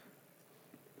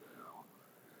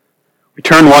We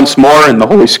turn once more in the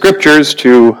Holy Scriptures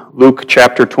to Luke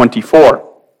chapter 24.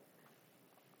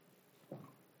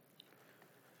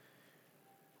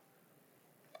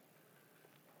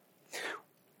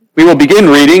 We will begin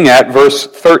reading at verse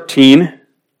 13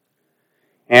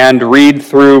 and read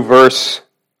through verse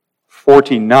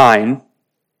 49.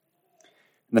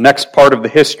 The next part of the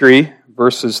history,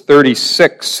 verses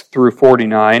 36 through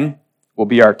 49, will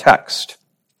be our text.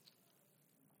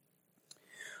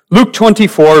 Luke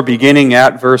 24, beginning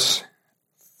at verse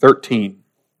 13.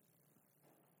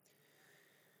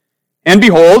 And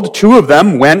behold, two of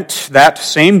them went that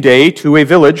same day to a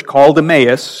village called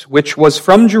Emmaus, which was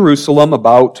from Jerusalem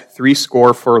about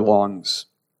 80 furlongs.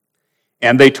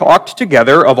 And they talked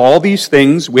together of all these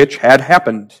things which had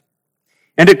happened.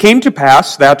 And it came to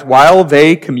pass that while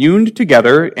they communed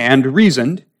together and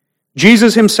reasoned,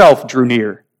 Jesus himself drew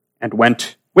near and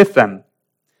went with them.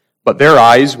 But their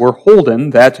eyes were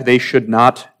holden that they should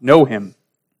not know him.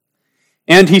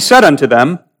 And he said unto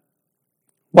them,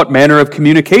 What manner of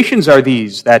communications are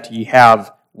these that ye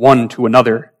have one to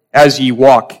another, as ye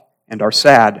walk and are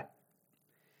sad?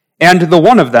 And the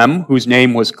one of them, whose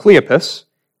name was Cleopas,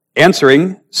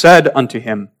 answering, said unto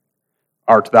him,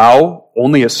 Art thou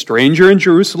only a stranger in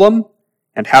Jerusalem,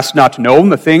 and hast not known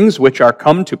the things which are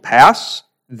come to pass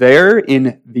there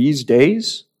in these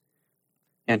days?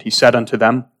 And he said unto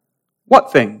them,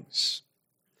 What things?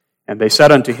 And they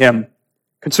said unto him,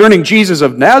 Concerning Jesus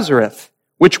of Nazareth,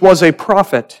 which was a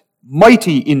prophet,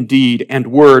 mighty in deed and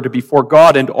word before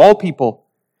God and all people,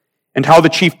 and how the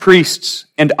chief priests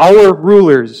and our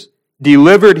rulers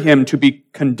delivered him to be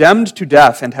condemned to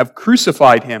death and have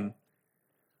crucified him.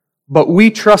 But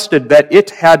we trusted that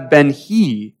it had been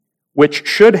he which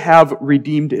should have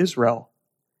redeemed Israel.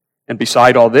 And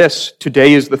beside all this,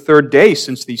 today is the 3rd day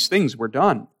since these things were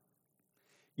done.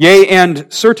 Yea, and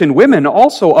certain women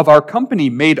also of our company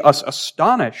made us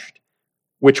astonished,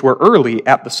 which were early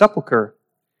at the sepulchre.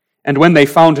 And when they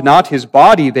found not his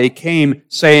body, they came,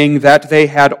 saying that they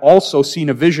had also seen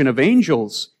a vision of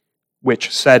angels,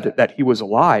 which said that he was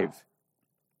alive.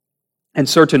 And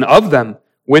certain of them,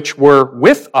 which were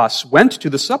with us, went to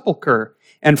the sepulchre,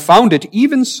 and found it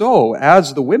even so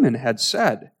as the women had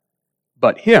said.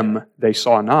 But him they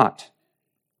saw not.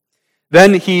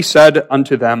 Then he said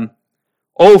unto them,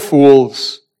 O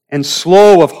fools, and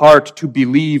slow of heart to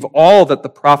believe all that the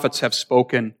prophets have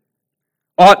spoken.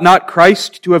 Ought not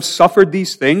Christ to have suffered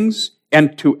these things,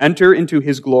 and to enter into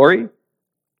his glory?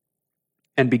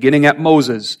 And beginning at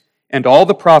Moses, and all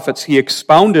the prophets, he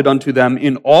expounded unto them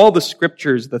in all the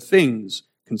scriptures the things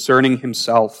concerning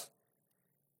himself.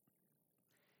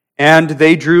 And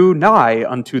they drew nigh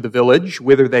unto the village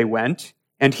whither they went,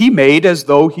 and he made as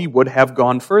though he would have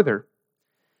gone further.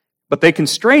 But they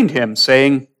constrained him,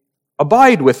 saying,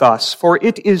 Abide with us, for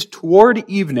it is toward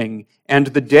evening, and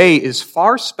the day is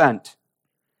far spent.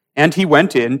 And he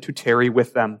went in to tarry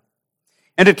with them.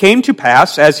 And it came to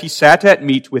pass, as he sat at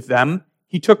meat with them,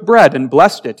 he took bread and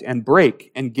blessed it, and brake,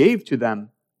 and gave to them.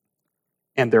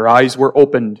 And their eyes were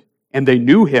opened, and they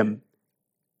knew him,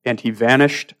 and he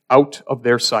vanished out of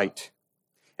their sight.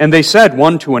 And they said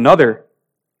one to another,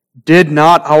 Did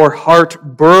not our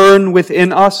heart burn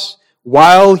within us,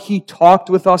 while he talked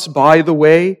with us by the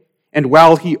way, and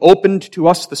while he opened to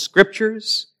us the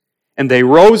Scriptures? And they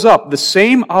rose up the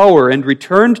same hour and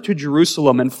returned to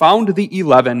Jerusalem, and found the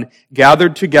 11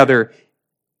 gathered together,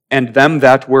 and them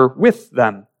that were with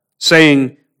them,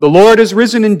 saying, The Lord is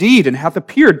risen indeed, and hath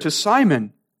appeared to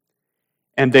Simon.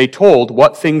 And they told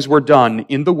what things were done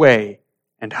in the way,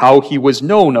 and how he was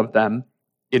known of them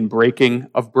in breaking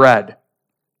of bread.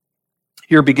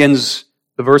 Here begins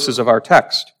the verses of our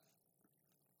text.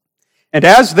 And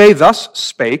as they thus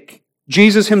spake,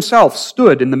 Jesus himself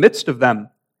stood in the midst of them,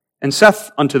 and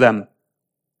saith unto them,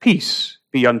 Peace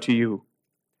be unto you.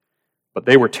 But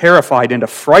they were terrified and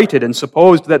affrighted, and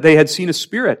supposed that they had seen a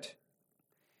spirit.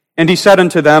 And he said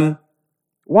unto them,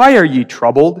 Why are ye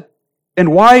troubled?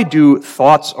 And why do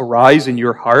thoughts arise in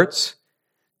your hearts?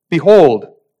 Behold,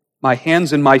 my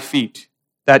hands and my feet,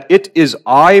 that it is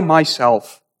I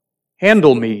myself.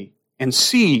 Handle me, and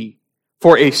see,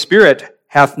 for a spirit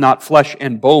hath not flesh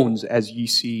and bones, as ye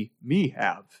see me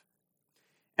have.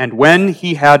 And when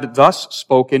he had thus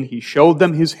spoken, he showed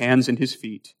them his hands and his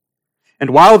feet.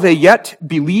 And while they yet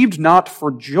believed not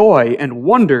for joy and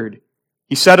wondered,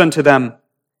 he said unto them,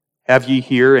 Have ye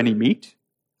here any meat?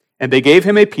 And they gave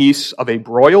him a piece of a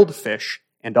broiled fish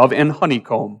and of an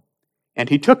honeycomb. And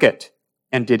he took it,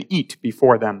 and did eat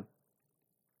before them.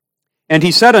 And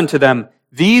he said unto them,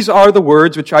 These are the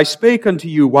words which I spake unto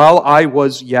you while I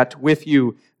was yet with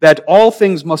you, that all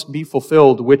things must be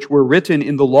fulfilled which were written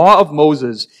in the law of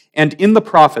Moses, and in the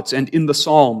prophets, and in the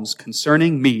Psalms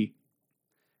concerning me.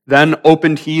 Then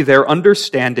opened he their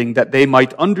understanding, that they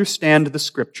might understand the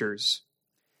Scriptures.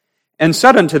 And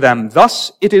said unto them,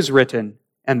 Thus it is written,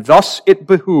 and thus it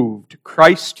behooved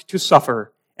Christ to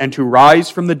suffer, and to rise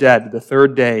from the dead the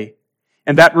third day,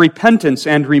 and that repentance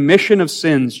and remission of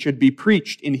sins should be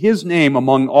preached in his name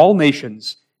among all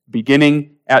nations,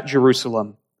 beginning at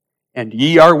Jerusalem. And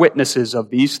ye are witnesses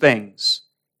of these things.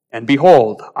 And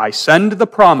behold, I send the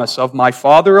promise of my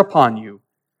Father upon you,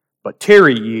 but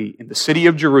tarry ye in the city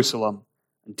of Jerusalem,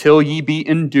 until ye be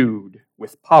endued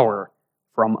with power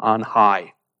from on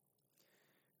high.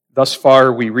 Thus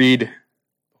far we read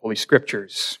the Holy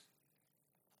Scriptures.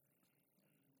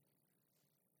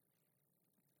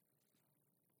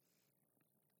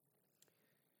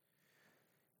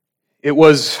 It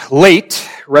was late,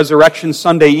 Resurrection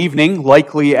Sunday evening,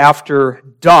 likely after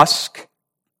dusk,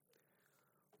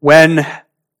 when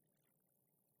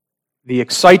the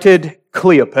excited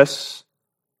Cleopas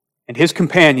and his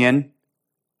companion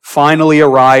finally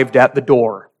arrived at the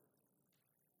door.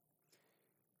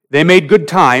 They made good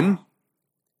time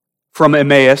from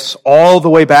Emmaus all the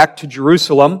way back to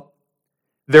Jerusalem.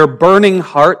 Their burning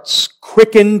hearts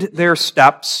quickened their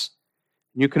steps.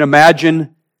 You can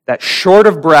imagine that short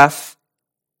of breath,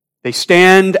 they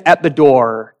stand at the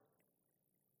door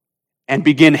and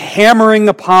begin hammering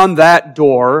upon that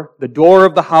door, the door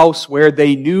of the house where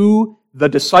they knew the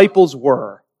disciples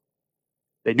were.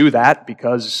 They knew that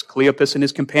because Cleopas and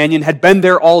his companion had been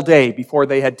there all day before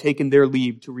they had taken their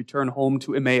leave to return home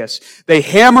to Emmaus. They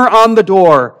hammer on the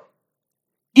door,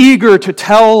 eager to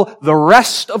tell the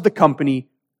rest of the company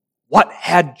what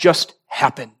had just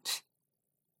happened.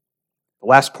 The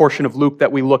last portion of Luke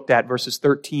that we looked at, verses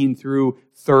 13 through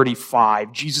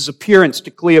 35, Jesus' appearance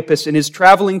to Cleopas and his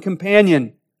traveling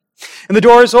companion. And the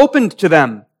door is opened to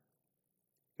them.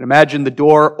 You can imagine the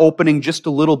door opening just a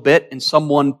little bit and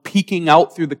someone peeking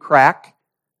out through the crack.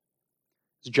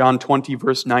 As John 20,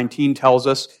 verse 19 tells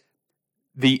us,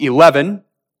 the 11,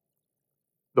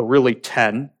 though really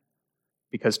 10,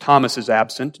 because Thomas is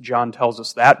absent, John tells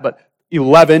us that, but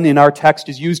 11 in our text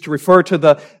is used to refer to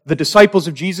the disciples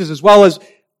of Jesus as well as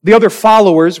the other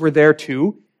followers were there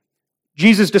too.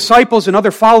 Jesus' disciples and other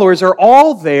followers are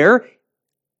all there,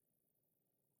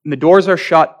 and the doors are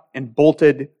shut and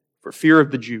bolted for fear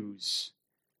of the Jews.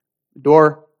 The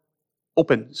door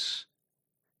opens.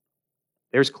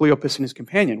 There's Cleopas and his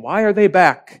companion. Why are they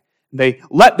back? They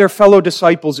let their fellow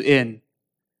disciples in.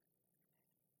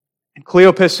 And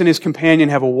Cleopas and his companion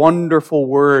have a wonderful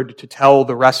word to tell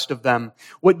the rest of them.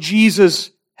 What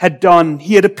Jesus had done,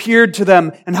 he had appeared to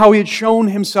them, and how he had shown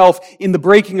himself in the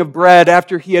breaking of bread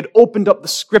after he had opened up the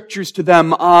Scriptures to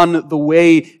them on the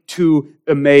way to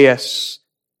Emmaus.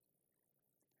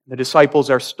 The disciples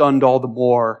are stunned all the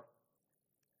more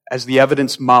as the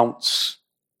evidence mounts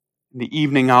in the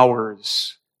evening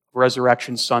hours of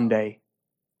Resurrection Sunday.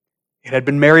 It had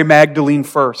been Mary Magdalene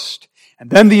first, and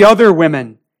then the other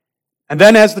women. And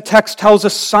then, as the text tells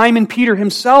us, Simon Peter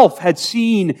himself had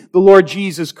seen the Lord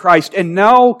Jesus Christ. And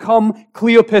now come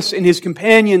Cleopas and his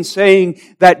companion saying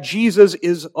that Jesus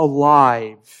is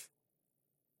alive.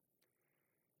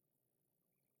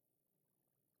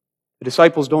 The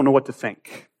disciples don't know what to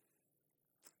think.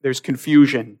 There's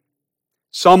confusion.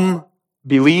 Some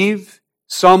believe,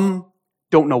 some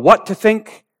don't know what to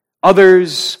think.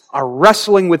 Others are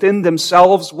wrestling within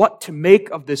themselves what to make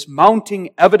of this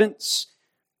mounting evidence.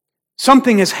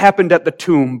 Something has happened at the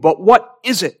tomb, but what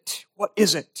is it? What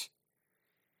is it?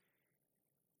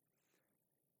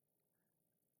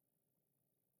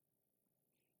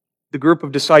 The group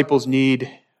of disciples need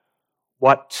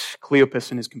what Cleopas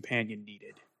and his companion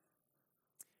needed.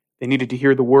 They needed to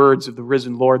hear the words of the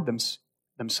risen Lord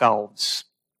themselves,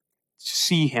 to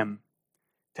see him,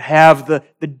 to have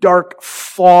the dark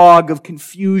fog of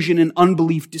confusion and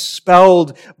unbelief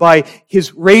dispelled by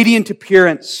his radiant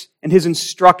appearance and his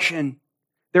instruction.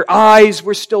 Their eyes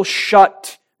were still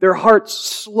shut, their hearts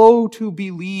slow to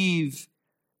believe.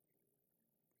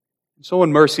 And so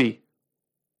in mercy,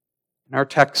 in our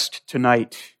text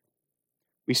tonight,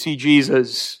 we see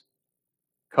Jesus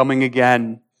coming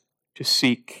again to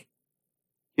seek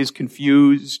his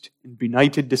confused and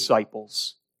benighted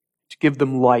disciples, to give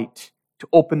them light, to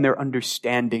open their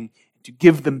understanding, to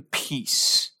give them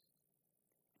peace,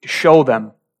 to show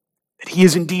them that he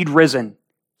is indeed risen,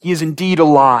 he is indeed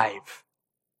alive,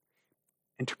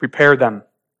 and to prepare them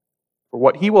for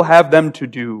what he will have them to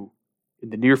do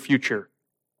in the near future,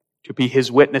 to be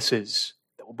his witnesses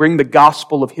that will bring the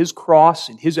gospel of his cross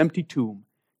and his empty tomb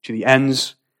to the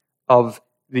ends of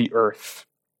the earth.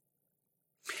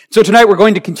 So tonight we're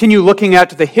going to continue looking at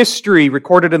the history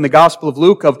recorded in the Gospel of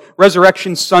Luke of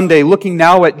Resurrection Sunday, looking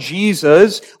now at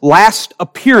Jesus' last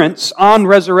appearance on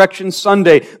Resurrection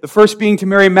Sunday. The first being to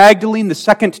Mary Magdalene, the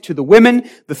second to the women,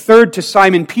 the third to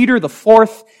Simon Peter, the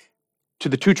fourth to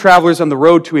the two travelers on the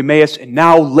road to Emmaus, and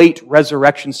now late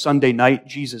Resurrection Sunday night,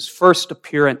 Jesus' first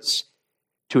appearance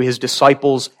to his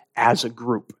disciples as a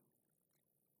group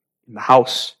in the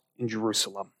house in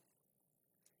Jerusalem.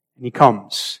 And he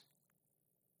comes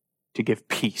to give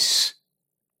peace.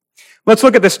 Let's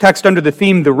look at this text under the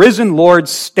theme, the risen Lord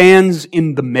stands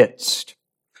in the midst.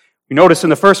 We notice in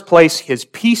the first place his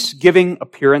peace-giving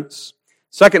appearance,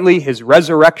 secondly, his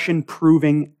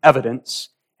resurrection-proving evidence,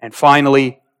 and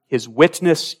finally, his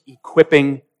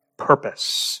witness-equipping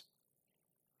purpose.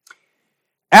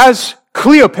 As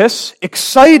Cleopas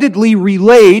excitedly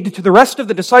relayed to the rest of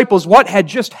the disciples what had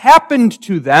just happened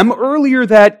to them earlier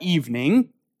that evening,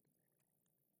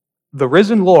 the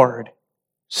risen Lord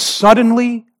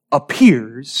suddenly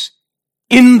appears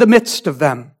in the midst of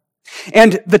them.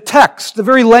 And the text, the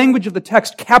very language of the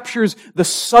text, captures the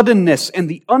suddenness and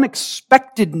the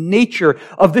unexpected nature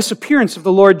of this appearance of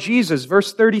the Lord Jesus.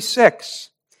 Verse 36,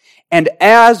 and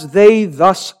as they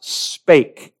thus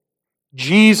spake,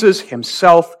 Jesus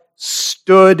himself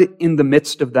stood in the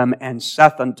midst of them and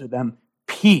saith unto them,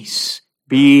 peace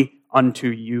be unto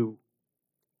you.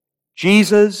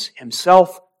 Jesus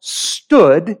himself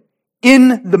stood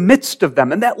in the midst of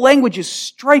them. And that language is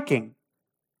striking.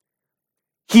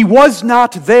 He was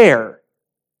not there.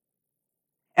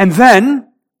 And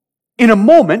then, in a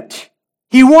moment,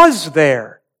 he was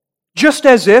there. Just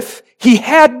as if he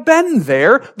had been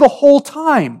there the whole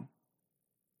time.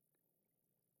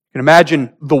 You can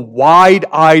imagine the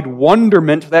wide-eyed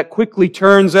wonderment that quickly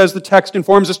turns, as the text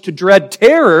informs us, to dread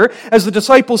terror as the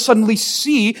disciples suddenly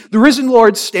see the risen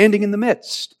Lord standing in the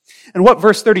midst. And what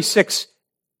verse 36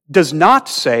 does not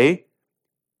say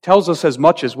tells us as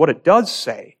much as what it does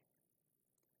say.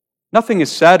 Nothing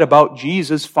is said about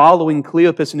Jesus following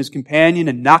Cleopas and his companion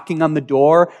and knocking on the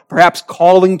door, perhaps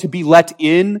calling to be let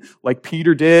in, like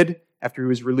Peter did after he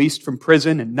was released from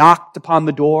prison and knocked upon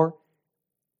the door.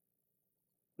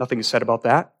 Nothing is said about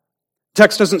that. The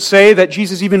text doesn't say that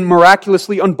Jesus even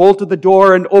miraculously unbolted the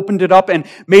door and opened it up and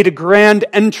made a grand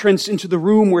entrance into the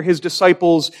room where his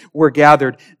disciples were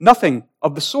gathered. Nothing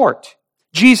of the sort.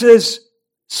 Jesus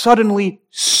suddenly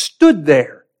stood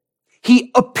there.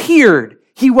 He appeared.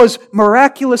 He was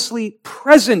miraculously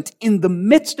present in the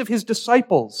midst of his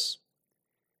disciples.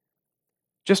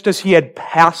 Just as he had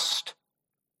passed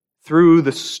through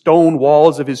the stone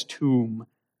walls of his tomb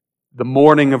the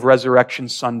morning of Resurrection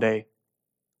Sunday,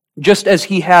 just as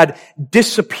he had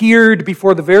disappeared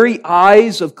before the very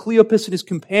eyes of Cleopas and his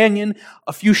companion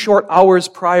a few short hours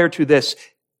prior to this,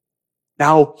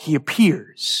 now he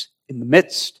appears in the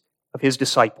midst of his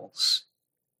disciples.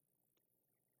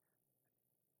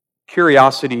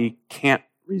 Curiosity can't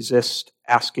resist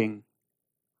asking,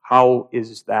 how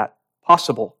is that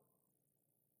possible?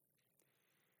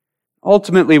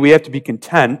 Ultimately, we have to be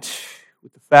content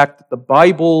with the fact that the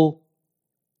Bible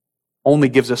only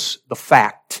gives us the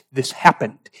fact this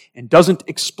happened and doesn't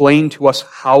explain to us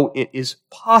how it is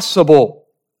possible.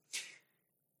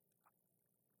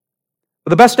 But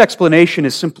the best explanation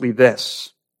is simply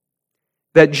this,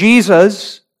 that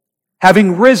Jesus,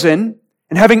 having risen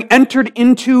and having entered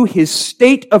into his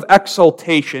state of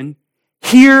exaltation,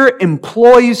 here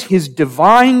employs his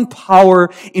divine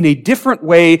power in a different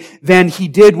way than he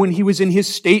did when he was in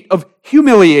his state of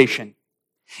humiliation.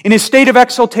 In his state of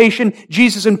exaltation,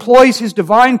 Jesus employs his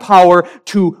divine power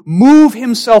to move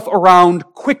himself around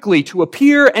quickly, to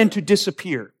appear and to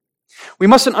disappear. We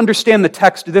mustn't understand the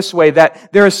text this way,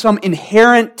 that there is some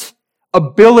inherent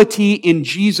ability in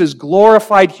Jesus'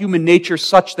 glorified human nature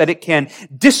such that it can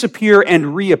disappear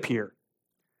and reappear.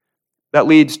 That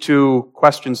leads to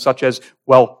questions such as,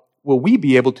 well, will we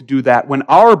be able to do that when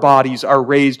our bodies are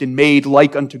raised and made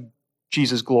like unto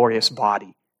Jesus' glorious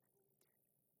body?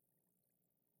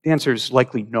 The answer is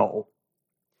likely no.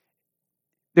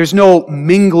 There's no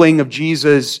mingling of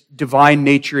Jesus' divine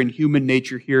nature and human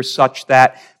nature here such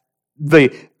that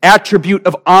the attribute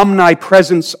of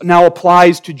omnipresence now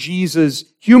applies to Jesus'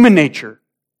 human nature.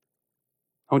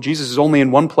 Oh, Jesus is only in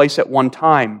one place at one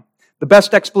time. The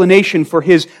best explanation for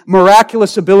his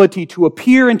miraculous ability to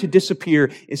appear and to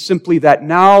disappear is simply that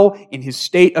now, in his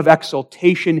state of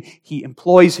exaltation, he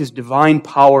employs his divine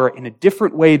power in a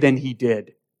different way than he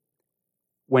did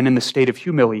when in the state of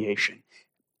humiliation.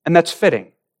 And that's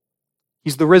fitting.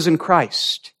 He's the risen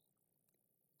Christ.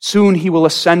 Soon he will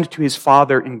ascend to his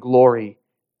Father in glory,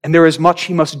 and there is much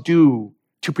he must do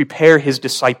to prepare his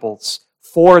disciples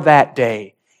for that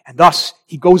day. And thus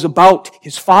he goes about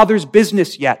his Father's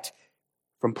business yet,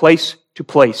 from place to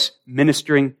place,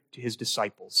 ministering to his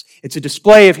disciples. It's a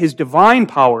display of his divine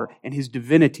power and his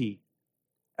divinity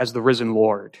as the risen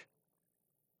Lord.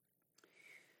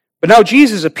 But now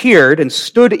Jesus appeared and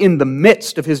stood in the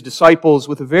midst of his disciples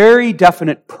with a very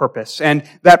definite purpose, and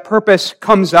that purpose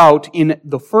comes out in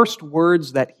the first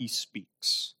words that he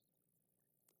speaks.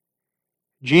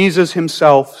 Jesus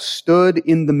himself stood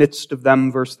in the midst of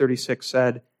them, verse 36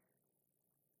 said,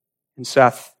 and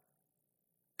saith,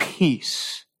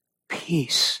 peace,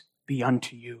 peace be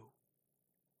unto you.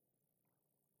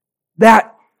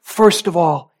 That, first of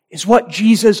all, is what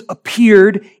Jesus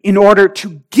appeared in order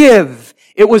to give.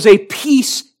 It was a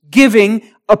peace-giving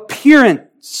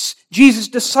appearance. Jesus'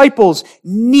 disciples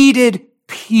needed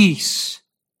peace.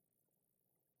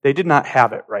 They did not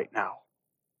have it right now.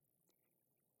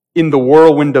 In the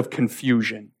whirlwind of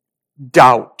confusion,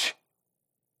 doubt,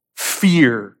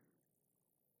 fear,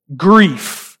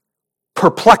 grief,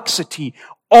 perplexity,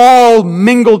 all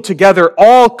mingled together,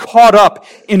 all caught up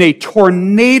in a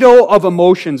tornado of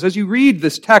emotions. As you read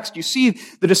this text, you see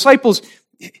the disciples,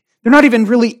 they're not even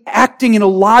really acting in a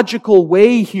logical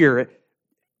way here,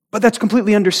 but that's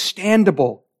completely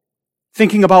understandable.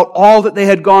 Thinking about all that they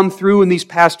had gone through in these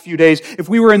past few days, if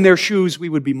we were in their shoes, we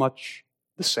would be much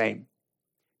the same.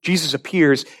 Jesus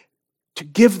appears to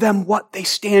give them what they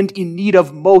stand in need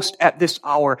of most at this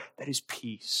hour, that is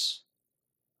peace.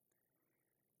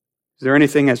 Is there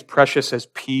anything as precious as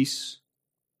peace?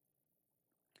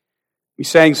 We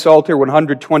sang Psalter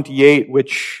 128,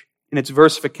 which in its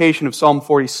versification of Psalm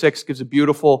 46 gives a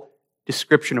beautiful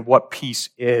description of what peace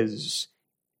is.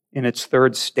 In its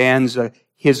third stanza,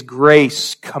 His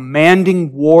grace,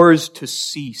 commanding wars to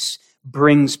cease,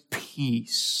 brings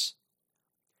peace.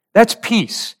 That's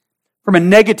peace. From a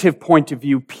negative point of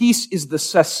view, peace is the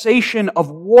cessation of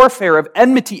warfare, of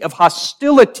enmity, of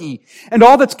hostility, and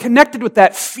all that's connected with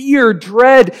that: fear,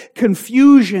 dread,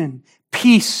 confusion.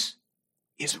 Peace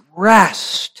is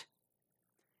rest.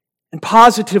 And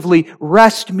positively,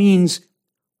 rest means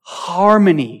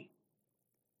harmony,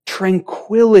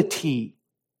 tranquility,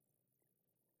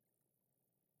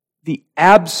 the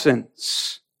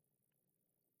absence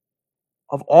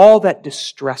of all that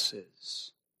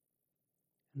distresses,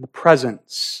 and the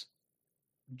presence,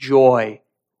 joy,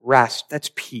 rest. That's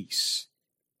peace.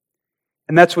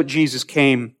 And that's what Jesus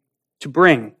came to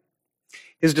bring.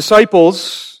 His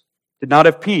disciples did not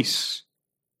have peace.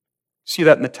 See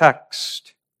that in the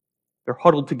text. They're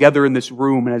huddled together in this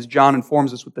room, and as John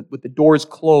informs us, with the doors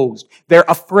closed, they're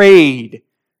afraid.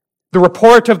 The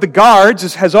report of the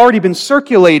guards has already been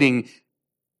circulating.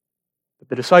 But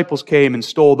the disciples came and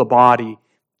stole the body.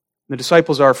 The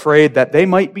disciples are afraid that they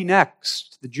might be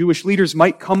next. The Jewish leaders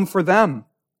might come for them.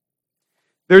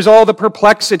 There's all the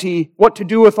perplexity, what to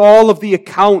do with all of the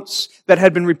accounts that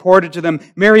had been reported to them.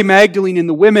 Mary Magdalene and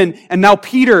the women, and now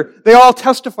Peter, they all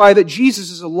testify that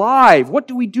Jesus is alive. What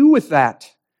do we do with that?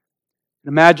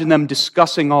 Imagine them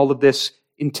discussing all of this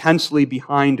intensely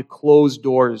behind closed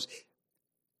doors.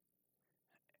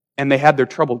 And they had their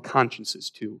troubled consciences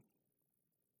too.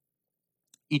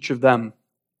 Each of them,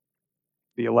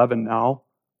 the 11 now,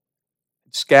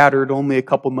 scattered only a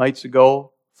couple nights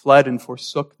ago, fled and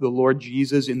forsook the Lord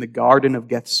Jesus in the Garden of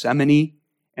Gethsemane,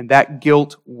 and that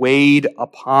guilt weighed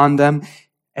upon them.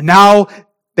 And now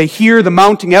they hear the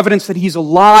mounting evidence that He's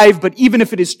alive, but even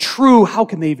if it is true, how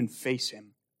can they even face Him?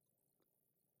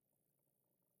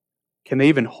 Can they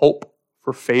even hope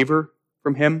for favor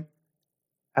from Him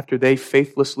after they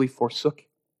faithlessly forsook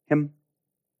Him?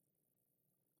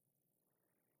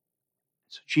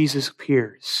 So Jesus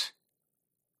appears.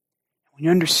 When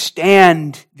you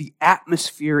understand the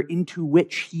atmosphere into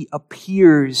which He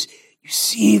appears, you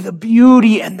see the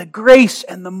beauty and the grace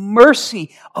and the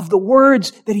mercy of the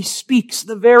words that He speaks,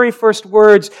 the very first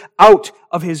words out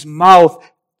of His mouth.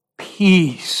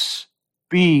 Peace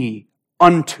be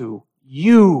unto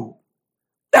you.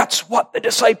 That's what the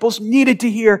disciples needed to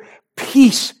hear.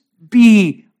 Peace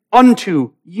be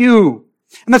unto you.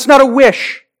 And that's not a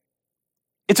wish.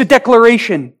 It's a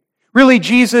declaration. Really,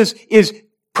 Jesus is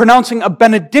pronouncing a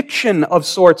benediction of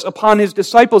sorts upon His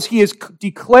disciples. He is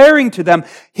declaring to them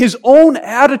His own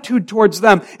attitude towards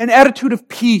them, an attitude of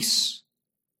peace.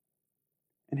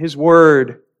 And His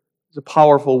word is a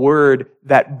powerful word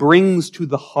that brings to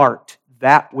the heart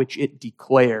that which it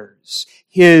declares.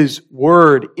 His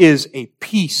word is a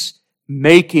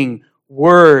peace-making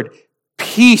word.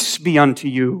 Peace be unto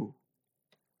you.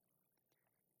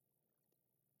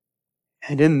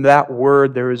 And in that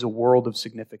word, there is a world of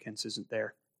significance, isn't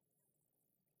there?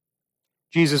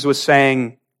 Jesus was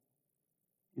saying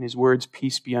in his words,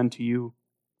 "Peace be unto you."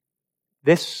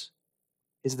 This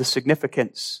is the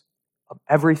significance of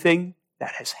everything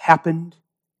that has happened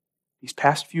these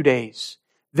past few days.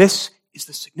 This is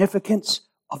the significance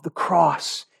of the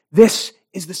cross. This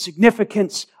is the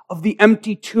significance of the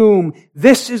empty tomb.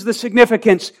 This is the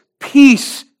significance.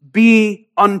 Peace be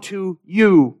unto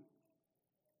you.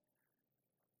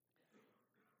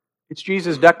 It's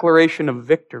Jesus' declaration of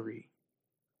victory.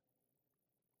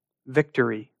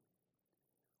 Victory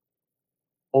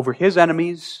over his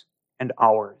enemies and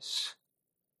ours.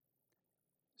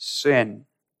 Sin.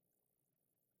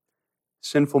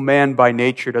 Sinful man by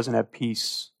nature doesn't have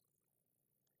peace.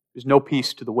 There's no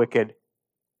peace to the wicked.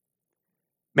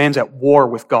 Man's at war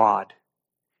with God.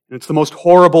 And it's the most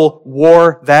horrible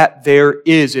war that there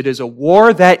is. It is a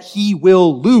war that he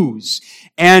will lose.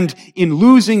 And in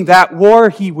losing that war,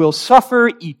 he will suffer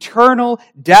eternal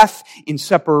death in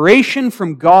separation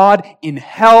from God, in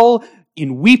hell,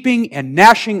 in weeping and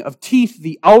gnashing of teeth,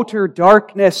 the outer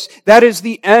darkness. That is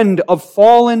the end of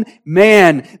fallen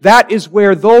man. That is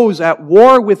where those at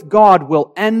war with God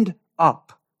will end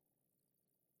up.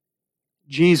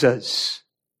 Jesus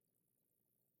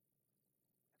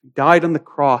died on the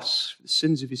cross for the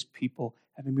sins of his people,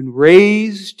 having been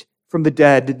raised from the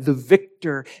dead, the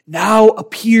victor now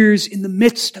appears in the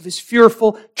midst of his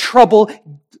fearful, troubled,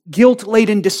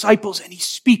 guilt-laden disciples, and he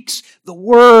speaks the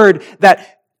word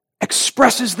that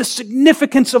expresses the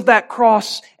significance of that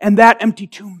cross and that empty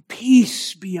tomb.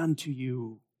 Peace be unto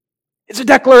you. It's a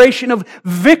declaration of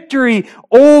victory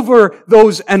over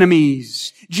those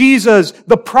enemies. Jesus,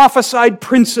 the prophesied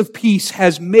Prince of Peace,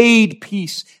 has made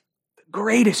peace, the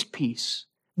greatest peace,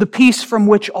 the peace from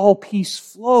which all peace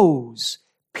flows.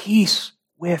 Peace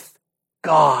with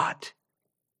God.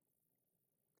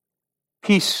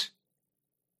 Peace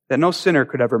that no sinner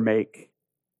could ever make.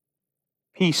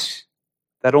 Peace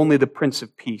that only the Prince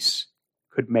of Peace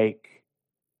could make.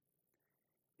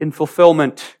 In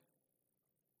fulfillment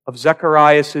of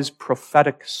Zechariah's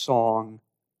prophetic song,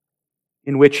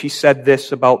 in which he said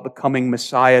this about the coming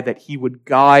Messiah, that he would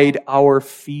guide our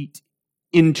feet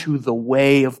into the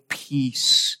way of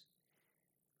peace.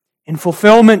 In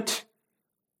fulfillment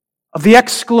of the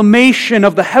exclamation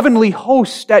of the heavenly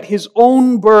host at his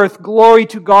own birth, "Glory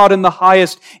to God in the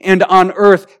highest, and on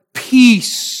earth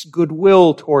peace,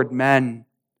 goodwill toward men."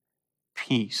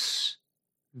 Peace,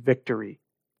 victory.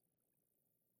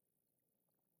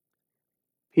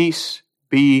 Peace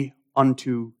be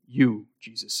unto you,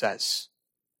 Jesus says.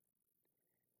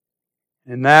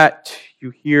 In that you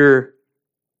hear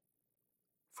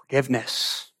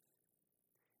forgiveness.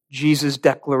 Jesus'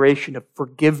 declaration of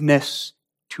forgiveness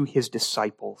to his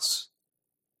disciples.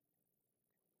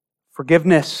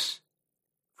 Forgiveness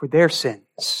for their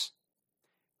sins,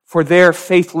 for their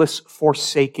faithless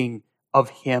forsaking of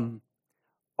him.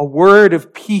 A word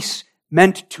of peace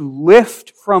meant to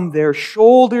lift from their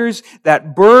shoulders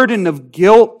that burden of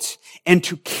guilt and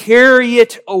to carry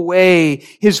it away.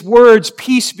 His words,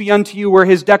 "Peace be unto you," were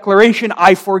his declaration,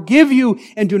 "I forgive you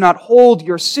and do not hold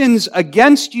your sins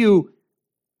against you."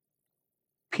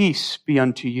 Peace be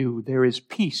unto you. There is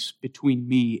peace between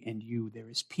me and you. There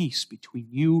is peace between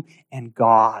you and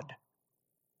God.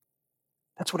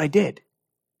 That's what I did.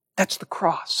 That's the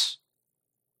cross.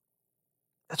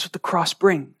 That's what the cross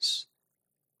brings.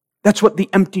 That's what the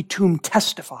empty tomb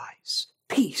testifies.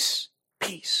 Peace,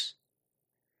 peace.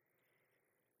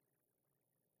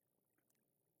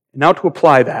 And now to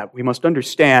apply that, we must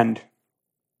understand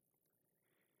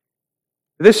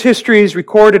this history is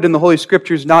recorded in the Holy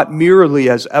Scriptures not merely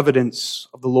as evidence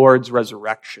of the Lord's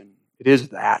resurrection. It is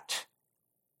that.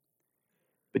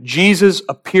 But Jesus'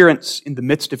 appearance in the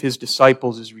midst of his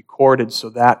disciples is recorded so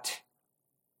that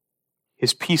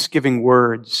his peace-giving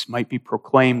words might be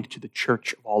proclaimed to the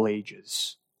church of all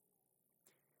ages.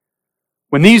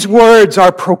 When these words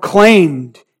are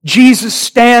proclaimed, Jesus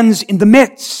stands in the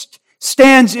midst,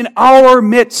 stands in our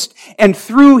midst, and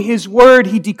through his word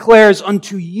he declares,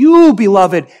 "Unto you,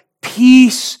 beloved,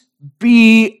 peace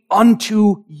be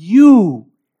unto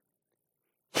you."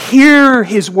 Hear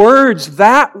his words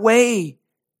that way.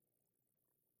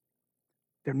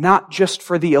 They're not just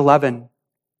for the 11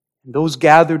 and those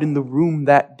gathered in the room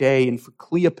that day, and for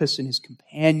Cleopas and his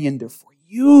companion. They're for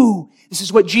you. This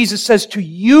is what Jesus says to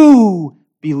you,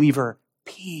 believer.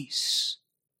 Peace.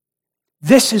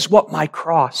 This is what my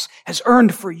cross has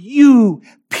earned for you.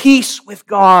 Peace with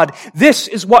God. This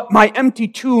is what my empty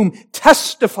tomb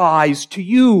testifies to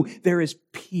you. There is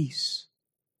peace.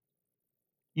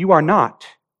 You are not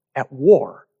at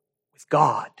war with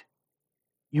God.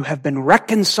 You have been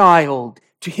reconciled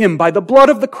to Him by the blood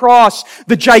of the cross,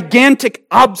 the gigantic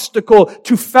obstacle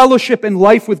to fellowship and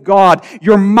life with God.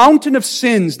 Your mountain of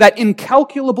sins, that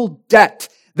incalculable debt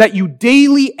that you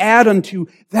daily add unto,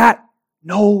 that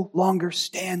no longer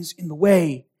stands in the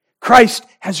way. Christ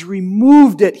has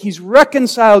removed it. He's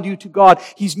reconciled you to God.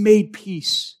 He's made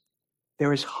peace.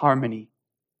 There is harmony.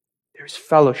 There is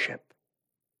fellowship.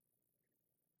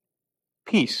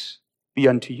 Peace be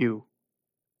unto you.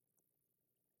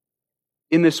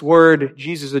 In this word,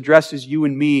 Jesus addresses you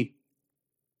and me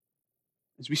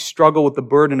as we struggle with the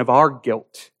burden of our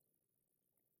guilt.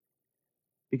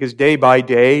 Because day by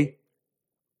day,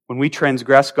 when we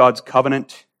transgress God's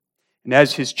covenant, and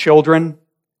as His children,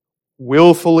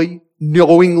 willfully,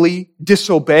 knowingly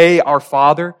disobey our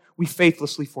Father, we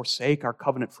faithlessly forsake our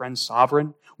covenant friend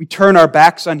sovereign. We turn our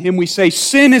backs on Him. We say,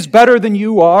 sin is better than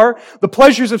you are. The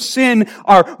pleasures of sin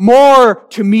are more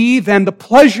to me than the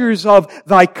pleasures of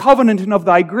Thy covenant and of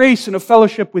Thy grace and of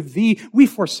fellowship with Thee. We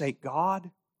forsake God.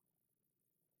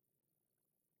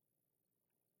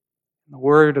 And the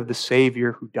word of the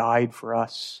Savior who died for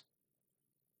us,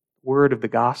 the word of the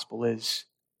gospel is,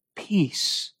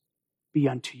 peace be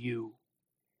unto you.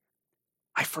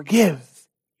 I forgive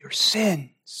your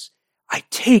sins. I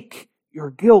take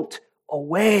your guilt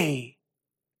away.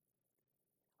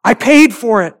 I paid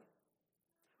for it.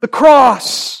 The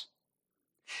cross.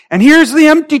 And here's the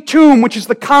empty tomb, which is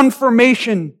the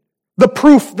confirmation, the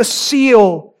proof, the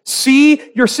seal. See,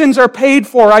 your sins are paid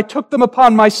for. I took them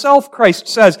upon myself, Christ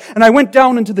says, and I went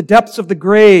down into the depths of the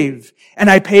grave, and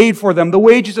I paid for them. The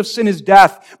wages of sin is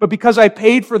death, but because I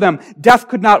paid for them, death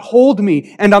could not hold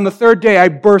me, and on the third day I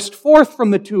burst forth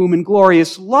from the tomb in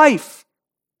glorious life,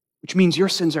 which means your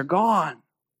sins are gone.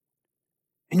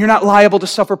 And you're not liable to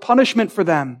suffer punishment for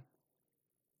them.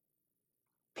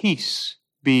 Peace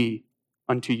be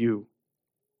unto you.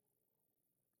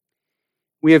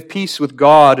 We have peace with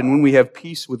God, and when we have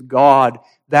peace with God,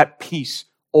 that peace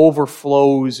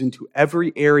overflows into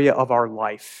every area of our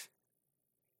life.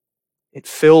 It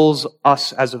fills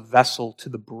us as a vessel to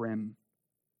the brim.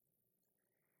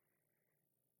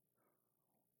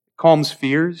 It calms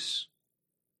fears.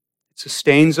 It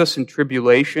sustains us in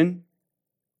tribulation.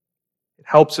 It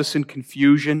helps us in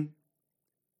confusion.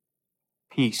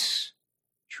 Peace,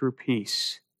 true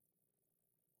peace.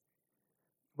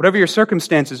 Whatever your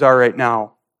circumstances are right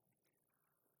now,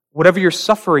 whatever your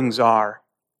sufferings are,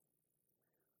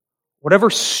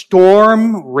 whatever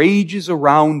storm rages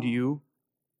around you,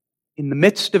 in the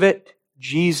midst of it,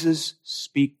 Jesus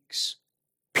speaks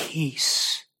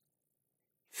peace.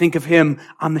 Think of Him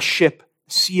on the ship,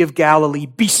 the Sea of Galilee.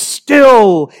 Be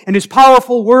still! And His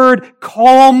powerful word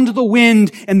calmed the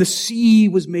wind, and the sea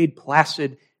was made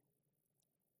placid.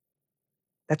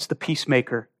 That's the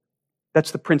peacemaker.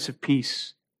 That's the Prince of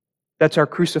Peace. That's our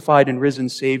crucified and risen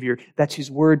Savior. That's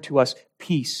His word to us.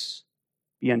 Peace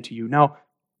be unto you. Now,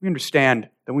 we understand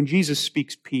that when Jesus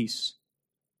speaks peace,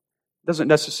 it doesn't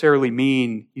necessarily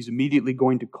mean He's immediately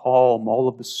going to calm all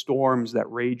of the storms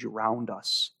that rage around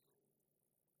us.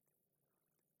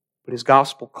 But His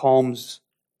gospel calms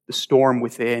the storm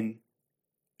within,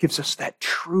 gives us that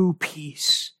true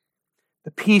peace, the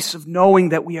peace of knowing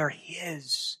that we are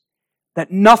His, that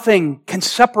nothing can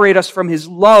separate us from His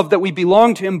love, that we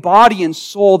belong to Him body and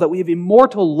soul, that we have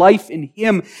immortal life in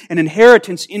Him, an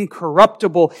inheritance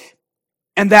incorruptible,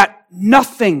 and that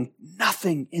nothing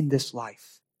in this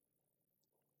life,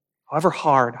 however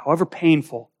hard, however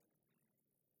painful,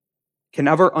 can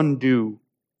ever undo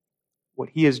what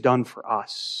He has done for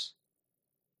us.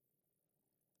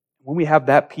 When we have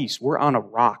that peace, we're on a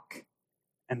rock,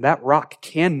 and that rock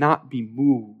cannot be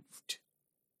moved.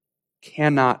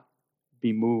 Cannot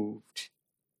be moved.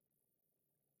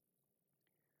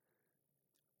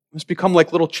 We must become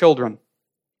like little children.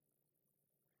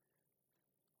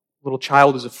 Little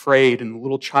child is afraid, and the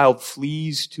little child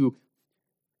flees to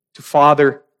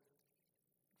Father.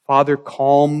 Father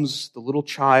calms the little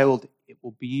child. It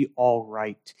will be all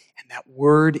right. And that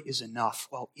word is enough.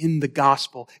 Well, in the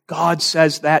gospel, God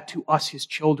says that to us, His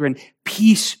children.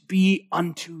 Peace be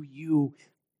unto you.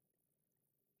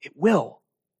 It will.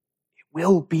 It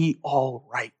will be all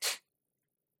right.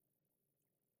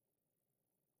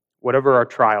 Whatever our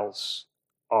trials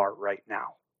are right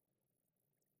now,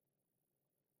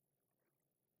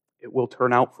 it will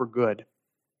turn out for good.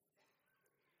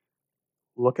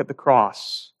 Look at the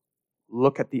cross.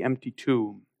 Look at the empty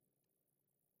tomb.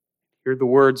 Hear the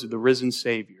words of the risen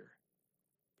Savior.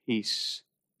 Peace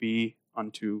be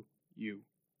unto you.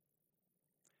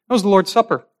 That was the Lord's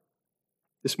Supper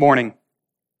this morning.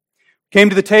 We came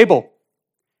to the table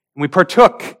and we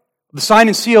partook of the sign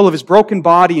and seal of His broken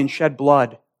body and shed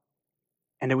blood.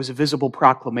 And it was a visible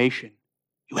proclamation.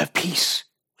 You have peace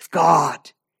with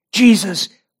God. Jesus,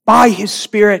 by His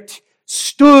Spirit,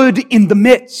 stood in the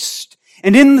midst,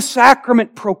 and in the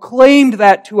sacrament proclaimed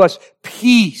that to us.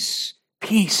 Peace,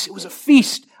 peace. It was a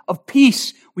feast of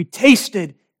peace. We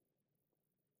tasted the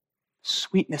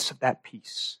sweetness of that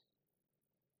peace.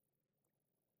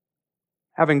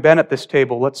 Having been at this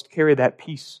table, let's carry that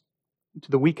peace into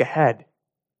the week ahead,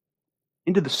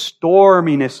 into the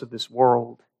storminess of this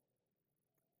world.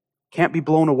 Can't be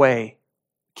blown away,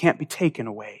 can't be taken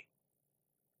away.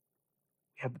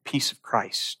 We have the peace of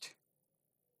Christ.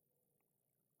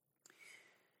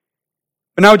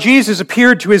 But now Jesus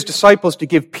appeared to His disciples to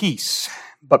give peace,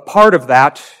 but part of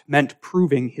that meant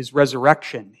proving His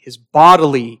resurrection, His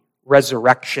bodily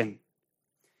resurrection.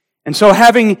 And so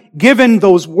having given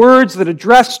those words that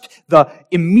addressed the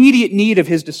immediate need of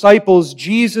His disciples,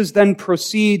 Jesus then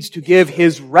proceeds to give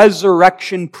His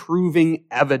resurrection-proving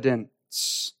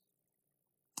evidence.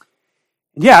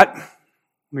 And yet, when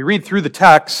we read through the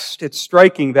text, it's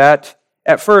striking that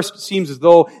at first it seems as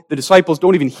though the disciples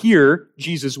don't even hear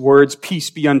Jesus' words, peace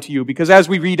be unto you, because as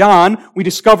we read on, we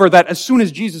discover that as soon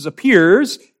as Jesus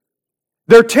appears,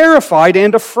 they're terrified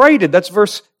and affrighted. That's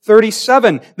verse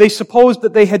 37. They supposed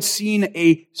that they had seen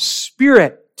a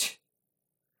spirit.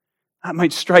 That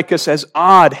might strike us as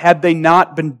odd had they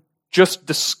not been just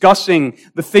discussing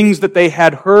the things that they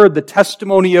had heard, the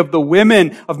testimony of the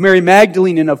women, of Mary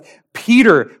Magdalene and of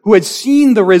Peter, who had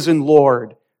seen the risen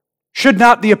Lord. Should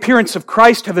not the appearance of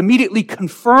Christ have immediately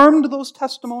confirmed those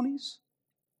testimonies?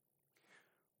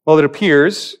 Well, it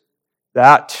appears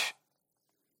that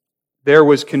there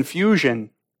was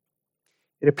confusion.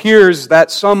 It appears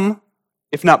that some,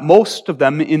 if not most of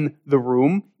them in the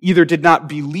room, either did not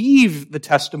believe the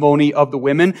testimony of the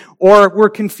women or were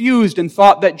confused and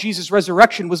thought that Jesus'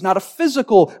 resurrection was not a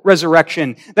physical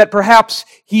resurrection, that perhaps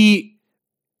He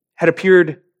had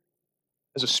appeared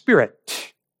as a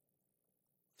spirit.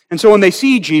 And so when they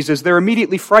see Jesus, they're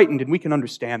immediately frightened, and we can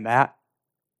understand that.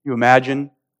 You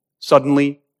imagine,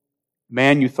 suddenly, the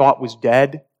man you thought was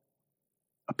dead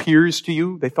appears to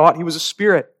you. They thought he was a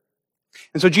spirit.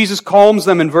 And so Jesus calms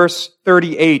them in verse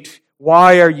 38.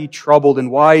 Why are ye troubled,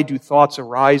 and why do thoughts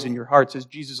arise in your hearts? As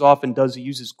Jesus often does, He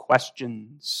uses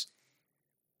questions.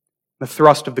 The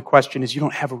thrust of the question is you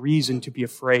don't have a reason to be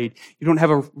afraid. You don't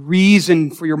have a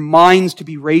reason for your minds to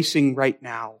be racing right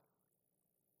now.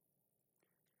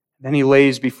 Then He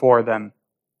lays before them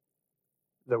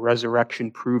the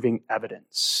resurrection-proving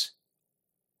evidence.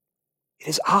 It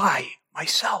is I,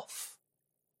 myself,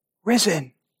 risen.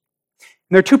 And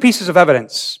there are two pieces of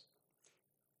evidence.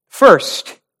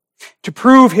 First, to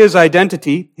prove His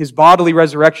identity, His bodily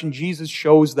resurrection, Jesus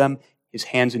shows them His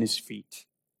hands and His feet.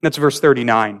 That's verse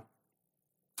 39.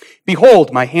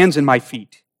 Behold my hands and my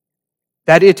feet,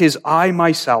 that it is I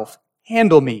myself.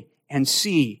 Handle me and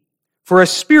see. For a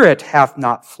spirit hath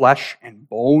not flesh and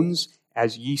bones,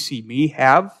 as ye see me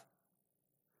have.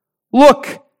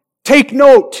 Look, take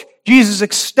note. Jesus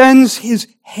extends His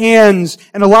hands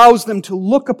and allows them to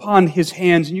look upon His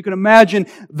hands. And you can imagine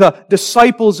the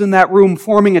disciples in that room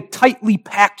forming a tightly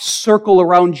packed circle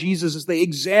around Jesus as they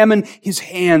examine His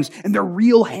hands, and they're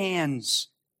real hands.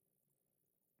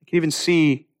 You can even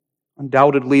see,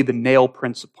 undoubtedly, the nail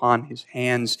prints upon His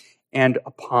hands and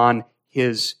upon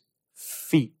His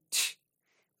feet.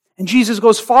 And Jesus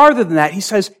goes farther than that. He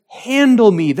says, handle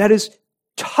me. That is,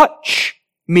 touch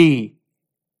me.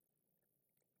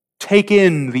 Take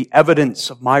in the evidence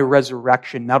of my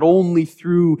resurrection, not only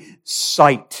through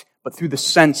sight, but through the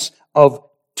sense of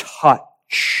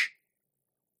touch.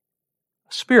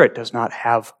 A spirit does not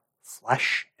have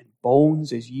flesh and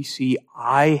bones, as ye see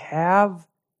I have.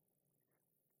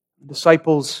 The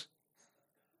disciples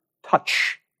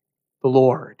touch the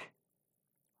Lord.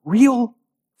 Real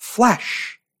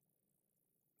flesh.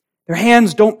 Their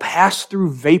hands don't pass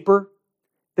through vapor.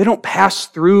 They don't pass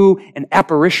through an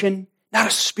apparition. Not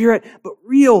a spirit, but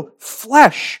real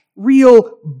flesh,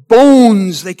 real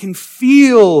bones. They can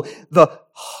feel the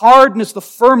hardness, the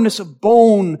firmness of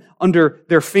bone under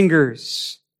their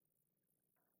fingers.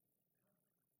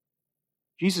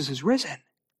 Jesus is risen.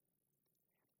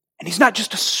 And He's not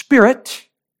just a spirit,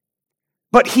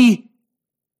 but He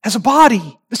has a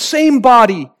body, the same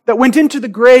body that went into the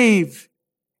grave.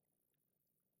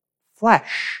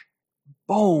 Flesh,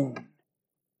 bone.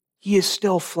 He is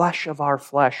still flesh of our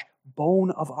flesh, bone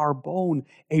of our bone,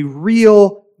 a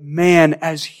real man,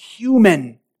 as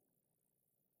human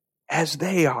as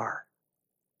they are.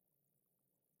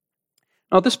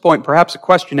 Now at this point, perhaps a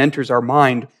question enters our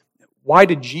mind. Why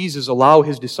did Jesus allow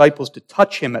His disciples to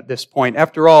touch Him at this point?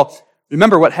 After all,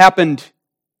 remember what happened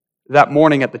that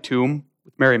morning at the tomb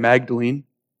with Mary Magdalene.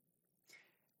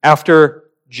 After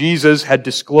Jesus had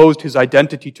disclosed his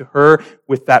identity to her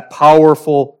with that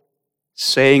powerful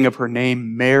saying of her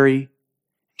name, Mary,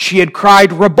 she had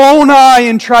cried, Rabboni,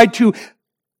 and tried to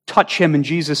touch him, and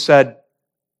Jesus said,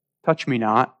 touch me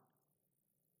not,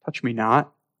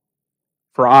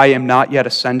 for I am not yet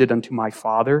ascended unto my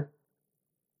Father.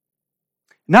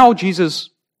 Now Jesus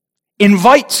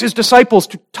invites his disciples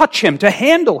to touch him, to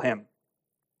handle him.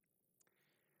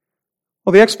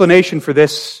 Well, the explanation for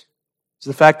this is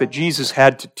the fact that Jesus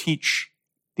had to teach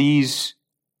these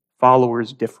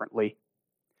followers differently.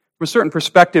 From a certain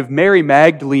perspective, Mary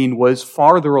Magdalene was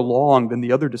farther along than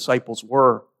the other disciples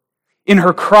were. In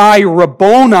her cry,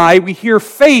 Rabboni, we hear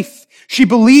faith. She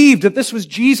believed that this was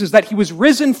Jesus, that he was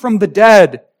risen from the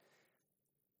dead.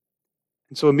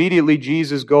 And so immediately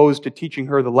Jesus goes to teaching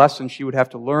her the lesson she would have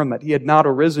to learn, that he had not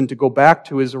arisen to go back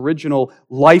to his original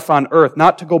life on earth,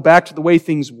 not to go back to the way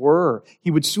things were. He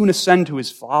would soon ascend to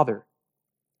his Father.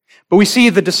 But we see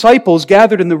the disciples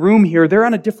gathered in the room here, they're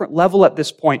on a different level at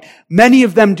this point. Many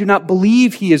of them do not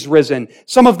believe he is risen.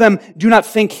 Some of them do not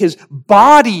think his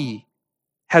body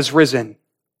has risen.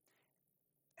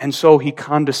 And so he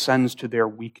condescends to their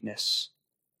weakness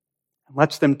and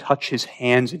lets them touch his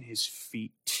hands and his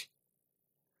feet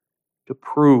to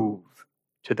prove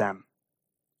to them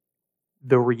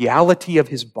the reality of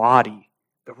his body,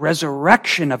 the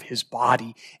resurrection of his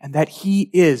body, and that he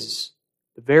is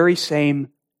the very same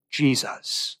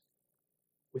Jesus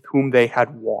with whom they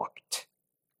had walked.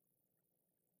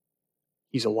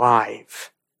 He's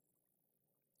alive.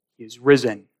 He is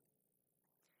risen.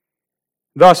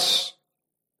 Thus,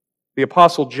 the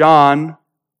Apostle John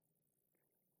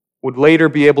would later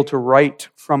be able to write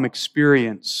from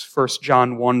experience, 1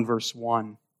 John 1 verse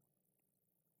 1.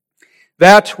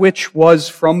 That which was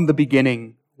from the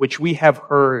beginning, which we have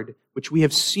heard, which we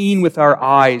have seen with our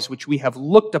eyes, which we have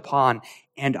looked upon,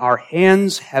 and our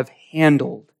hands have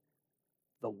handled,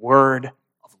 the word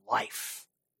of life.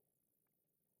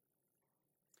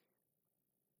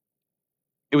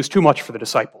 It was too much for the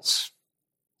disciples.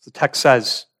 The text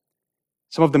says,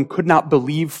 some of them could not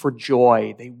believe for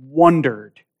joy. They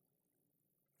wondered.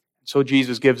 So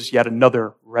Jesus gives yet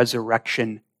another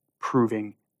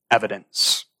resurrection-proving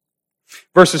evidence.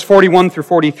 Verses 41 through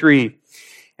 43.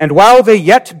 And while they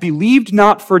yet believed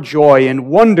not for joy and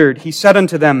wondered, he said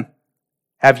unto them,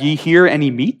 Have ye here any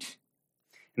meat?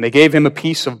 And they gave him a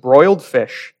piece of broiled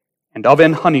fish and of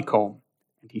an honeycomb,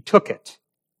 and he took it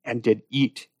and did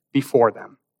eat before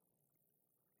them.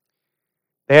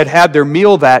 They had had their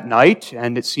meal that night,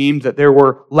 and it seemed that there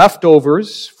were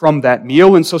leftovers from that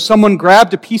meal, and so someone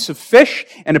grabbed a piece of fish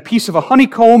and a piece of a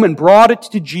honeycomb and brought it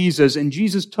to Jesus, and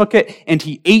Jesus took it and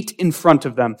he ate in front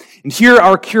of them. And here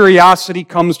our curiosity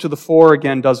comes to the fore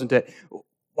again, doesn't it?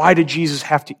 Why did Jesus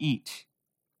have to eat?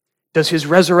 Does his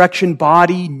resurrection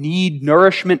body need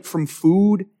nourishment from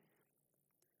food?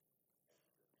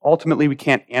 Ultimately, we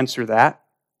can't answer that.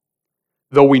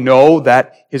 Though we know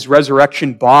that his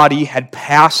resurrection body had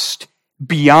passed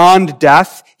beyond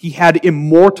death, he had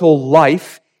immortal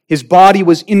life, his body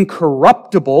was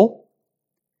incorruptible.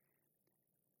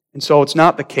 And so it's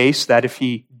not the case that if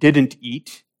he didn't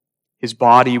eat, his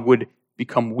body would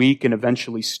become weak and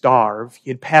eventually starve. He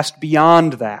had passed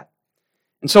beyond that.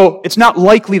 And so it's not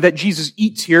likely that Jesus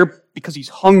eats here because he's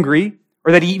hungry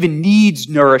or that he even needs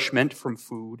nourishment from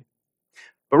food.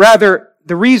 But rather,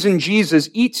 the reason Jesus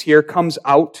eats here comes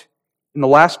out in the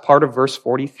last part of verse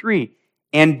 43.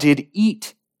 And did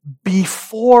eat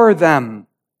before them.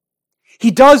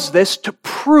 He does this to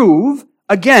prove,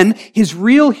 again, his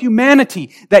real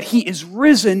humanity, that he is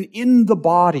risen in the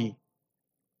body.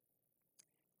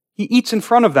 He eats in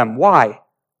front of them. Why?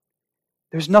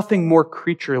 There's nothing more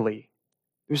creaturely.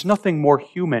 There's nothing more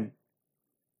human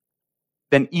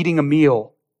than eating a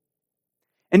meal.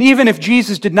 And even if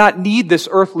Jesus did not need this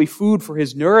earthly food for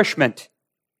his nourishment,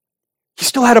 he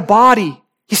still had a body.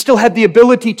 He still had the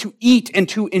ability to eat and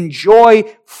to enjoy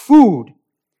food.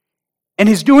 And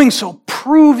his doing so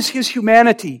proves his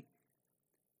humanity.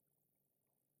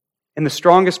 In the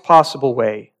strongest possible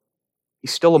way,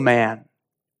 he's still a man,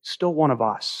 still one of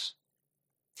us.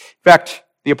 In fact,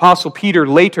 the Apostle Peter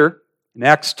later, in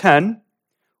Acts 10,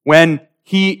 when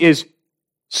he is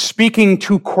speaking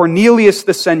to Cornelius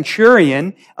the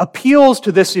centurion, appeals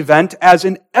to this event as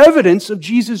an evidence of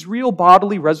Jesus' real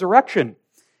bodily resurrection.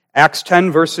 Acts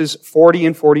 10 verses 40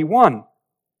 and 41.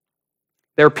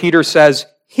 There Peter says,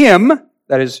 Him,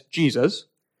 that is Jesus,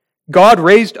 God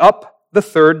raised up the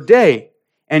third day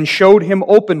and showed him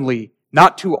openly,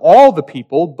 not to all the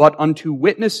people, but unto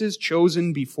witnesses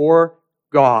chosen before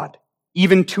God,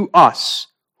 even to us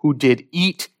who did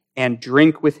eat and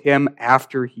drink with him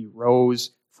after he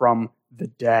rose from the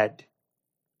dead.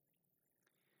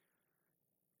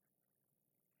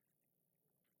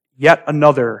 Yet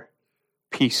another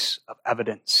piece of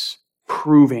evidence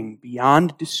proving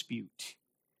beyond dispute,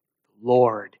 the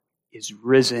Lord is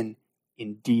risen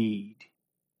indeed.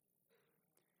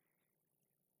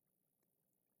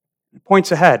 It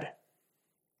points ahead.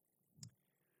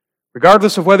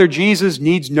 Regardless of whether Jesus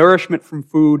needs nourishment from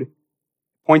food, it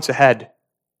points ahead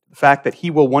to the fact that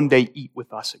he will one day eat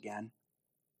with us again.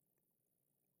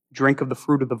 Drink of the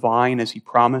fruit of the vine as he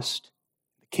promised,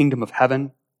 the kingdom of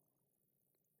heaven.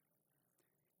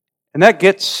 And that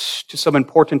gets to some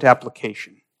important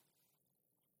application.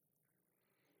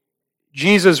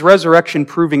 Jesus' resurrection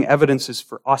proving evidence is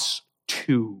for us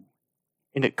too,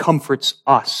 and it comforts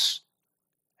us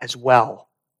as well.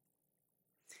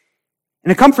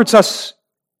 And it comforts us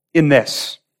in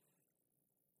this.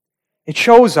 It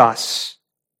shows us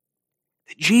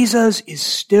that Jesus is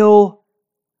still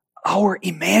our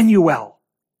Emmanuel.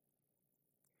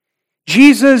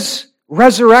 Jesus'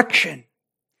 resurrection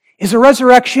is a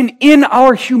resurrection in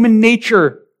our human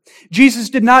nature. Jesus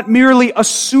did not merely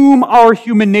assume our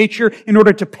human nature in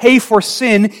order to pay for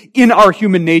sin in our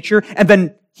human nature, and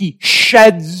then he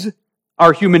sheds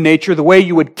our human nature the way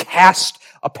you would cast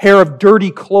a pair of dirty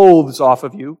clothes off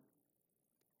of you.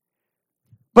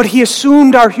 But he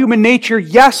assumed our human nature,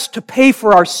 yes, to pay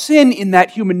for our sin in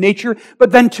that human nature,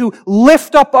 but then to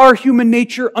lift up our human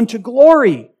nature unto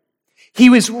glory. He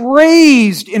was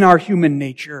raised in our human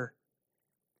nature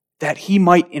that he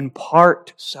might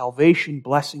impart salvation,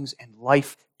 blessings, and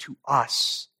life to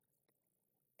us,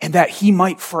 and that he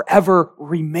might forever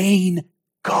remain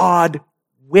God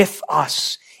with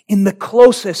us in the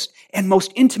closest and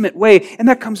most intimate way. And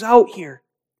that comes out here.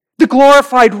 The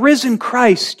glorified, risen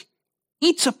Christ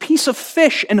eats a piece of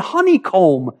fish and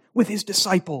honeycomb with his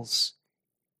disciples.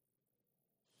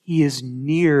 He is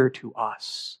near to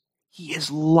us. He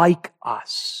is like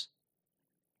us.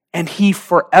 And he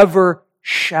forever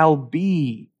shall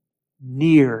be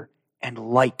near and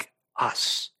like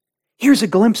us. Here's a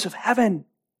glimpse of heaven.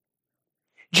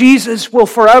 Jesus will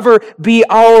forever be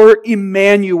our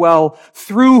Emmanuel,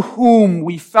 through whom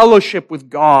we fellowship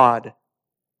with God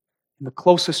in the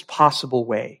closest possible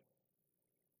way.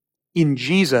 In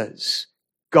Jesus,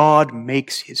 God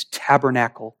makes his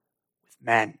tabernacle with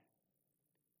men.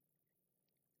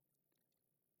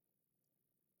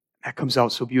 That comes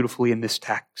out so beautifully in this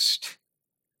text.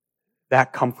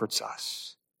 That comforts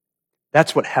us.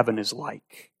 That's what heaven is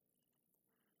like.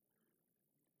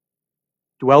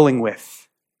 Dwelling with,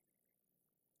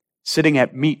 sitting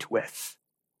at meat with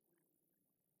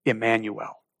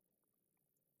Emmanuel.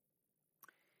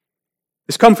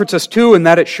 This comforts us too in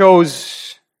that it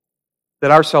shows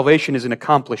that our salvation is an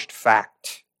accomplished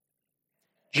fact.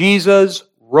 Jesus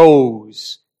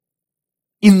rose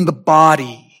in the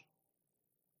body.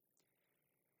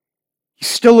 He's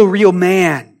still a real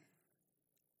man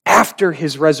after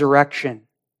his resurrection.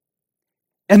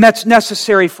 And that's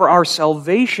necessary for our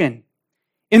salvation,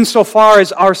 insofar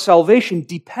as our salvation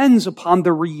depends upon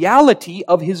the reality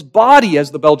of his body,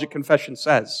 as the Belgic Confession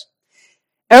says.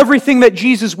 Everything that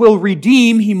Jesus will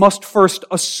redeem, he must first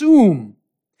assume.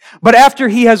 But after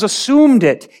he has assumed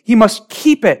it, he must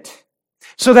keep it,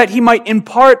 so that he might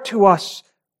impart to us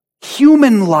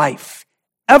human life,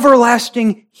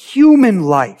 everlasting human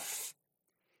life.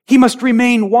 He must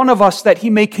remain one of us that he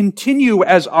may continue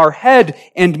as our head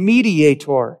and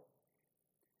mediator.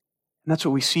 And that's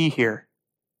what we see here.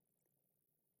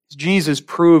 Jesus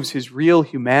proves his real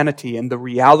humanity and the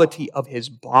reality of his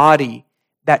body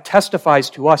that testifies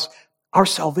to us our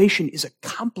salvation is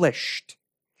accomplished,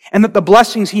 and that the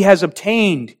blessings he has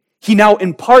obtained, he now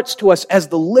imparts to us as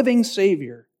the living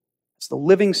Savior. As the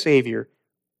living Savior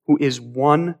who is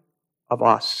one of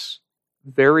us,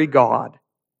 very God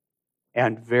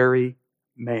and very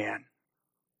man.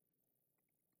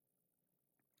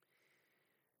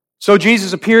 So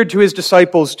Jesus appeared to his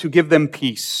disciples to give them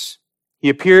peace. He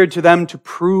appeared to them to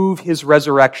prove his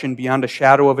resurrection beyond a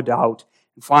shadow of a doubt.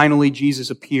 And finally, Jesus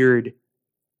appeared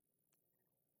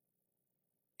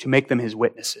to make them his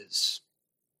witnesses.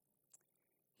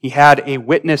 He had a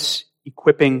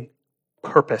witness-equipping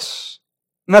purpose.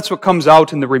 And that's what comes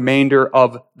out in the remainder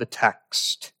of the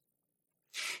text.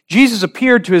 Jesus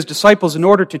appeared to his disciples in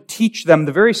order to teach them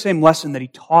the very same lesson that he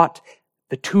taught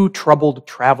the two troubled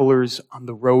travelers on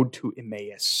the road to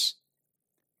Emmaus.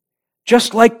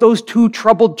 Just like those two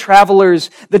troubled travelers,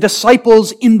 the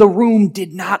disciples in the room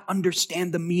did not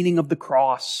understand the meaning of the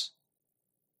cross,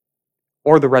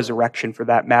 or the resurrection for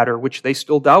that matter, which they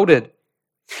still doubted.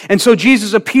 And so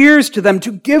Jesus appears to them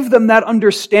to give them that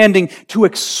understanding, to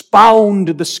expound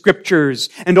the Scriptures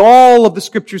and all of the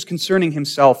Scriptures concerning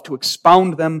himself, to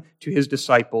expound them to his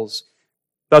disciples.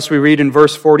 Thus we read in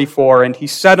verse 44, "And he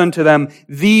said unto them,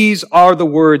 These are the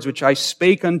words which I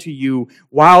spake unto you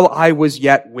while I was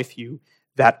yet with you,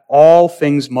 that all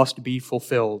things must be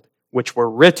fulfilled, which were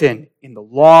written in the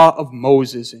law of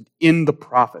Moses and in the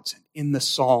prophets and in the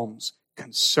Psalms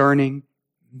concerning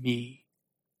me."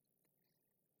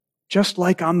 Just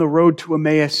like on the road to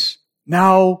Emmaus,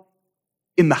 now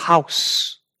in the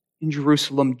house in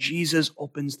Jerusalem, Jesus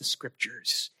opens the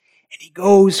Scriptures. And he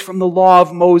goes from the law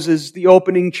of Moses, the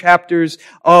opening chapters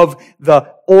of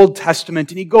the Old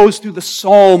Testament, and he goes through the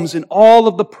Psalms and all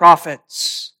of the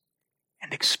prophets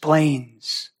and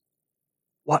explains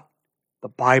what the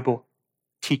Bible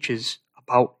teaches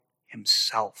about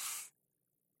himself.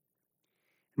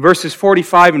 Verses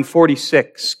 45 and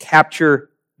 46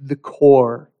 capture the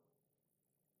core.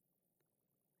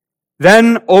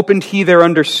 "Then opened he their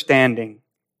understanding,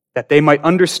 that they might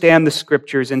understand the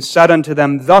Scriptures, and said unto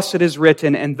them, Thus it is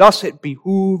written, and thus it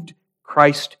behooved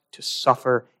Christ to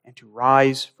suffer and to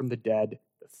rise from the dead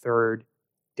the third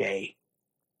day."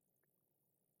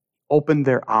 Opened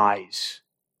their eyes,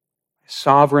 a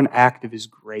sovereign act of his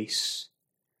grace,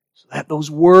 so that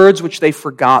those words which they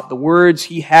forgot, the words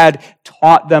he had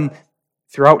taught them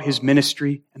throughout his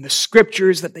ministry, and the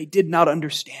Scriptures that they did not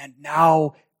understand,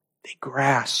 now they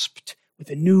grasped. With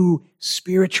a new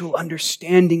spiritual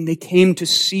understanding, they came to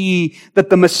see that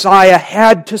the Messiah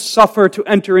had to suffer to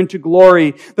enter into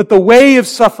glory, that the way of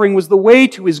suffering was the way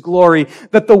to his glory,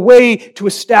 that the way to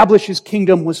establish his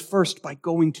kingdom was first by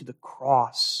going to the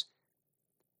cross,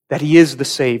 that he is the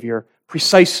Savior,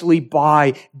 precisely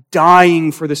by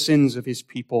dying for the sins of his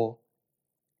people.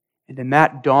 And in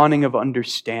that dawning of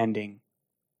understanding,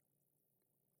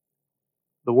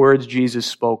 the words Jesus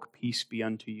spoke, "Peace be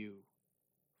unto you,"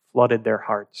 flooded their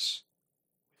hearts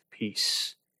with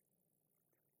peace.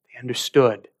 They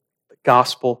understood the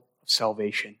gospel of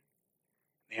salvation.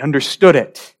 They understood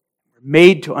it, were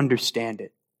made to understand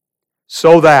it,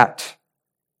 so that,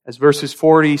 as verses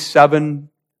 47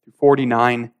 through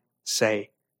 49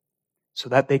 say, so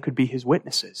that they could be his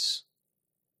witnesses,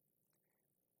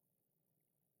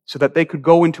 so that they could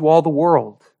go into all the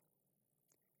world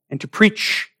and to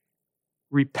preach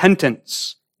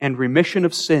repentance and remission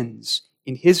of sins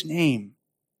in his name.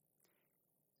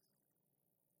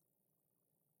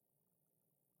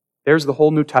 There's the whole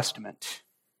New Testament.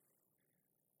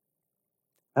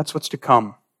 That's what's to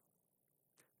come.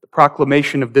 The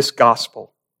proclamation of this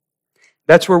gospel.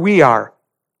 That's where we are.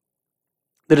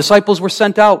 The disciples were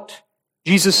sent out.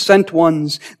 Jesus sent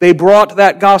ones. They brought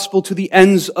that gospel to the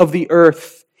ends of the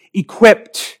earth,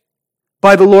 equipped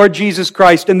by the Lord Jesus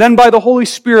Christ, and then by the Holy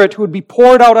Spirit who would be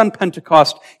poured out on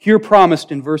Pentecost, here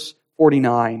promised in verse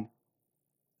 49.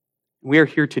 We are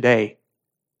here today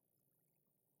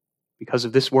because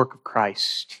of this work of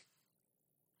Christ,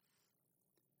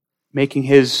 making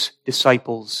his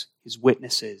disciples his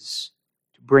witnesses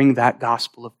to bring that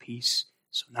gospel of peace.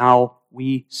 So now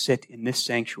we sit in this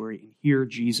sanctuary and hear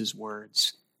Jesus'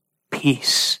 words,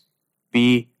 "Peace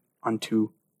be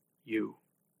unto you."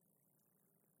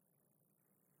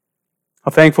 How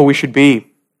thankful we should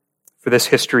be for this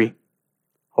history.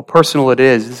 How personal it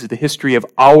is. This is the history of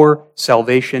our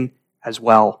salvation as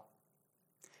well.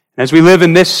 And as we live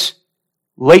in this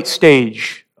late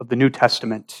stage of the New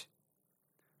Testament,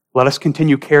 let us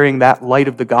continue carrying that light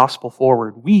of the gospel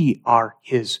forward. We are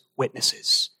his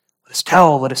witnesses. Let us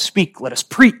tell, let us speak, let us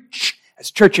preach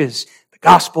as churches the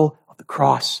gospel of the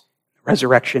cross, the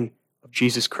resurrection of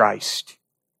Jesus Christ,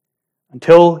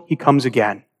 until he comes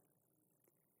again,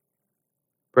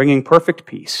 bringing perfect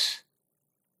peace.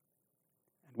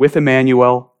 With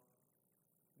Emmanuel,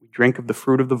 we drink of the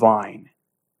fruit of the vine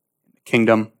in the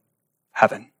kingdom of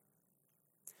heaven.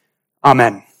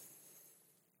 Amen.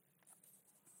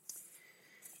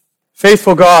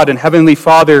 Faithful God and Heavenly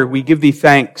Father, we give thee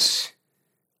thanks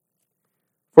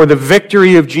for the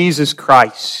victory of Jesus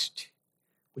Christ,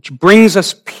 which brings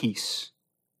us peace.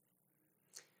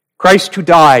 Christ who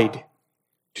died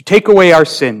to take away our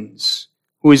sins,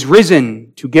 who is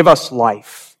risen to give us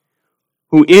life,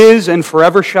 who is and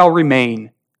forever shall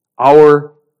remain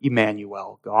our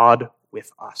Emmanuel, God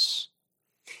with us.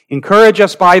 Encourage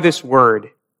us by this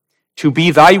word to be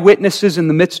thy witnesses in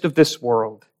the midst of this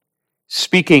world,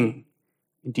 speaking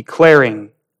and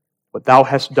declaring what thou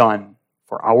hast done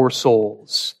for our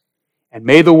souls. And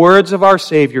may the words of our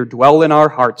Savior dwell in our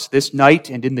hearts this night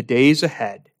and in the days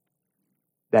ahead,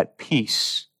 that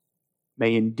peace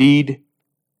may indeed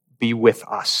be with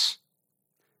us.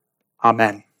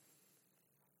 Amen.